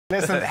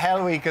Listen,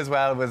 Hellweek as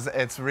well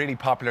it's a really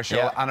popular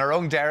show, and our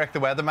own Derek, the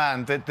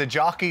weatherman, the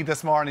jockey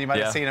this morning, you might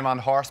have seen him on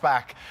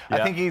horseback.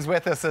 I think he's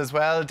with us as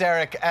well.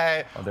 Derek,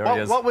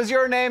 what was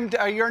your name,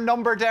 your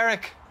number,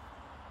 Derek?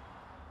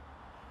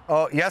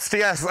 Oh, yes.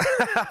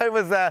 I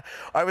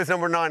was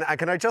number 9. And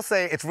can I just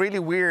say, it's really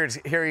weird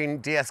hearing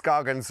DS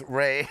Goggins,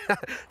 Ray,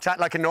 chat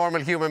like a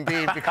normal human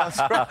being, because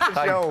from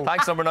the show,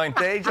 thanks, number 9.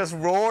 They just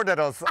roared at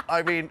us.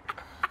 I mean,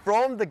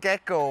 from the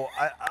get-go,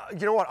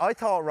 you know what, I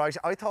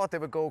thought they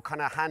would go kind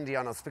of handy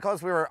on us,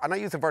 because we were, and I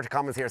use inverted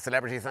commas here,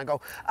 celebrities, and I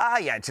go,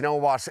 yeah, do you know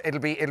what, it'll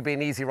be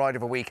an easy ride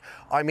of a week.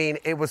 I mean,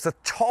 it was the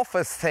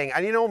toughest thing,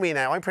 and you know me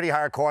now, I'm pretty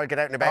hardcore, I get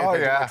out and about, I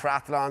do my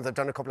triathlons, I've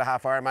done a couple of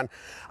half Ironman,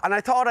 and I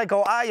thought I'd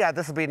go, yeah,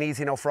 this will be an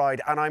easy enough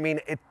ride, and I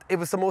mean, it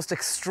was the most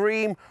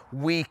extreme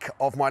week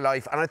of my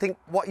life, and I think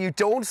what you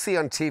don't see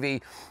on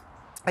TV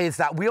is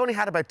that we only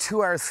had about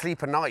 2 hours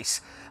sleep a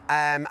night,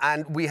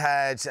 and we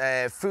had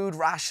food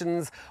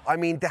rations. I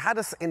mean, they had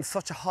us in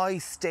such a high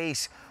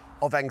state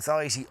of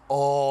anxiety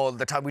all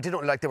the time. We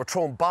didn't, like, they were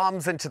throwing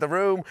bombs into the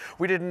room.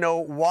 We didn't know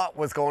what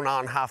was going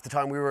on half the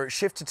time. We were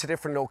shifted to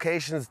different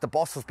locations. The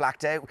bus was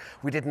blacked out.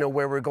 We didn't know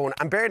where we were going.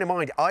 And bearing in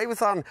mind,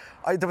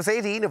 there was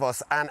 18 of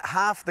us, and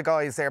half the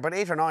guys there, about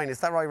 8 or 9, is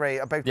that right, Ray?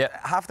 About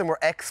half of them were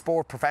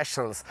ex-sport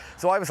professionals.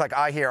 So I was like,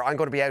 here, I'm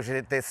going to be out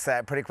of this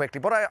pretty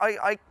quickly. But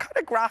I kind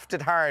of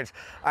grafted hard,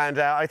 and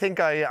I think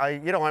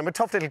you know, I'm a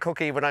tough little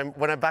cookie when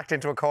I'm backed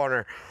into a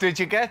corner. Did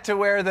you get to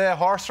wear the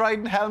horse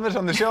riding helmet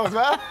on the show as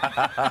well?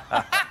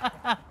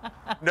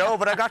 No,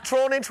 but I got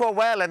thrown into a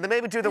well, and they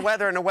made me do the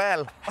weather in a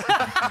well.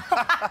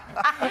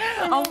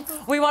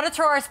 We want to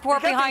throw our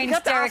sport behind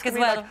Derek as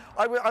well.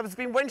 Like, I was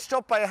being winched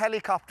up by a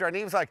helicopter, and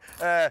he was like,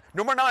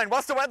 number 9,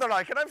 what's the weather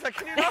like? And I was like,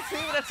 can you not see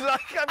what it's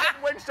like? I'm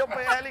being winched up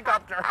by a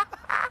helicopter.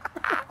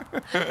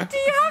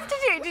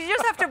 Did you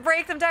just have to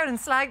break them down and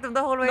slag them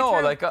the whole way through?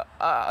 No, like,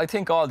 I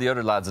think all the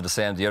other lads are the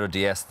same. The other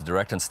DS, the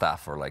directing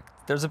staff are like,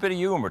 there's a bit of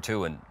humour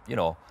too, and, you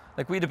know,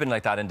 like, we'd have been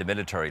like that in the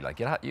military. Like,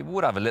 you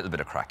would have a little bit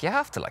of crack. You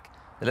have to, like,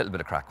 a little bit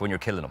of crack when you're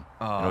killing them.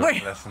 Oh,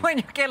 you know? When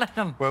you're killing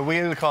them. Well,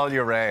 we'll call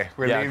you Ray.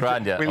 We'll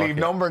leave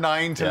number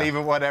 9 to leave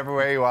it whatever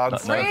way you want.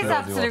 Ray's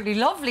absolutely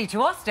lovely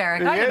to us,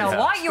 Derek. I don't know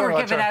what you were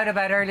giving out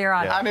about earlier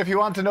on. And if you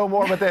want to know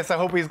more about this, I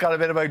hope he's got a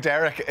bit about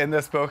Derek in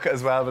this book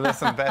as well. But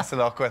listen, best of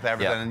luck with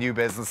everything, and new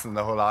business and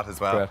the whole lot as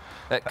well.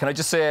 Can I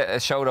just say a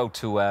shout out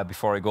to,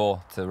 before I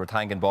go, to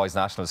Rotangan Boys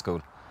National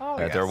School.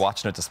 They're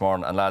watching it this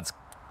morning, and lads,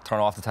 turn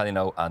off the telly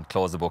now and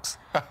close the books.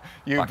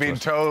 You've been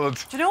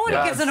told. Do you know when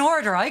he gives an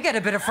order, I get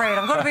a bit afraid.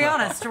 I'm going to be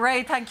honest.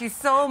 Ray, thank you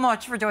so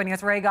much for joining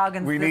us. Ray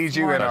Goggins. We need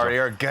you in our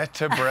ear. Get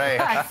to Bray.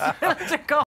 To go.